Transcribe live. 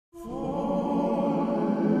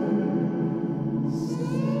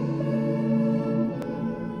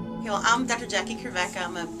Well, I'm Dr. Jackie Krivecka.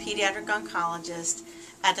 I'm a pediatric oncologist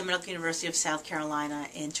at the Medical University of South Carolina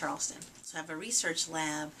in Charleston. So I have a research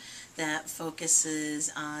lab that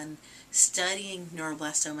focuses on studying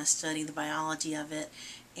neuroblastoma, studying the biology of it,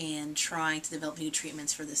 and trying to develop new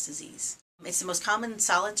treatments for this disease. It's the most common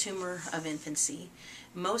solid tumor of infancy.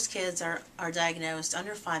 Most kids are diagnosed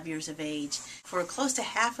under 5 years of age. For close to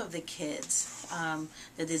half of the kids,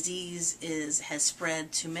 the disease has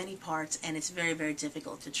spread to many parts, and it's very, very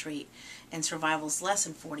difficult to treat, and survival is less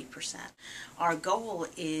than 40%. Our goal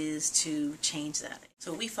is to change that.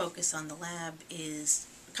 So what we focus on the lab is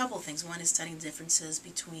a couple of things. One is studying differences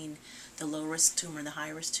between the low-risk tumor and the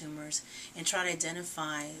high-risk tumors, and try to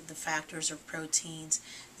identify the factors or proteins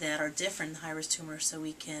that are different in the high-risk tumors, so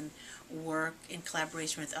we can work in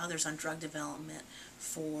collaboration with others on drug development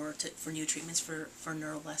for new treatments for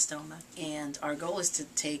neuroblastoma. And our goal is to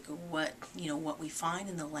take what we find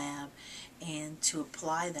in the lab and to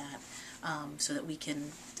apply that so that we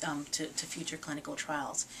can to future clinical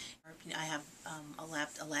trials. I have a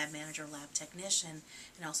lab manager, lab technician,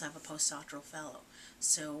 and also have a postdoctoral fellow.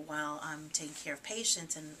 So while I'm taking care of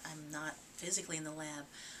patients and I'm not physically in the lab,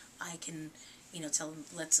 I can tell them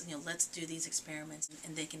let's do these experiments,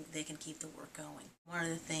 and they can keep the work going. One of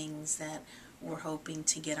the things that we're hoping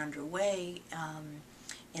to get underway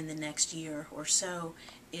in the next year or so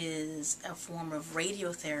is a form of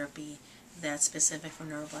radiotherapy that's specific for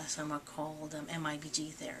neuroblastoma called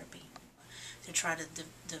MIBG therapy, to try to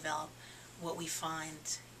develop what we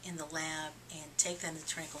find in the lab and take them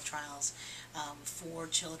to clinical trials for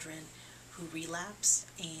children who relapse,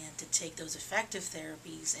 and to take those effective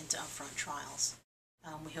therapies into upfront trials.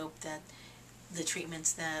 We hope that the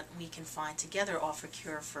treatments that we can find together offer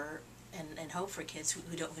cure for and hope for kids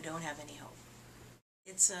who don't have any hope.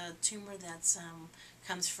 It's a tumor that's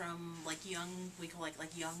comes from we call it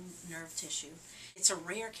young nerve tissue. It's a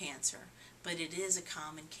rare cancer, but it is a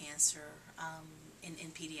common cancer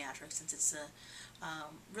in pediatrics, since it's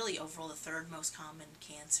really overall the third most common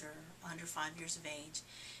cancer under 5 years of age.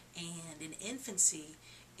 And in infancy,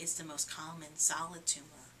 it's the most common solid tumor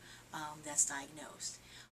that's diagnosed.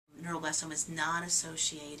 Neuroblastoma is not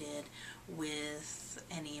associated with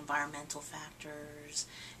any environmental factors,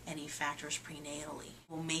 any factors prenatally.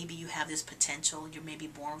 Well, maybe you have this potential, you're maybe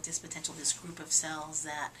born with this potential, this group of cells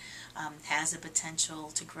that has the potential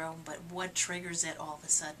to grow, but what triggers it all of a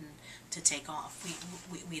sudden to take off?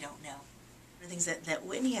 We don't know. One of the things that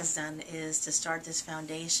Whitney has done is to start this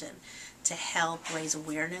foundation to help raise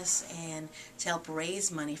awareness and to help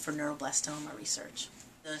raise money for neuroblastoma research.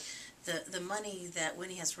 The money that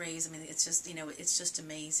Whitney has raised, it's just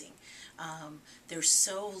amazing. There's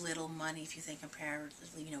so little money, if you think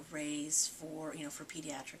comparatively, raised for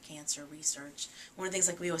pediatric cancer research. One of the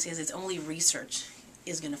things we always say is it's only research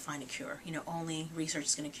is going to find a cure. Only research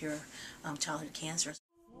is going to cure childhood cancer.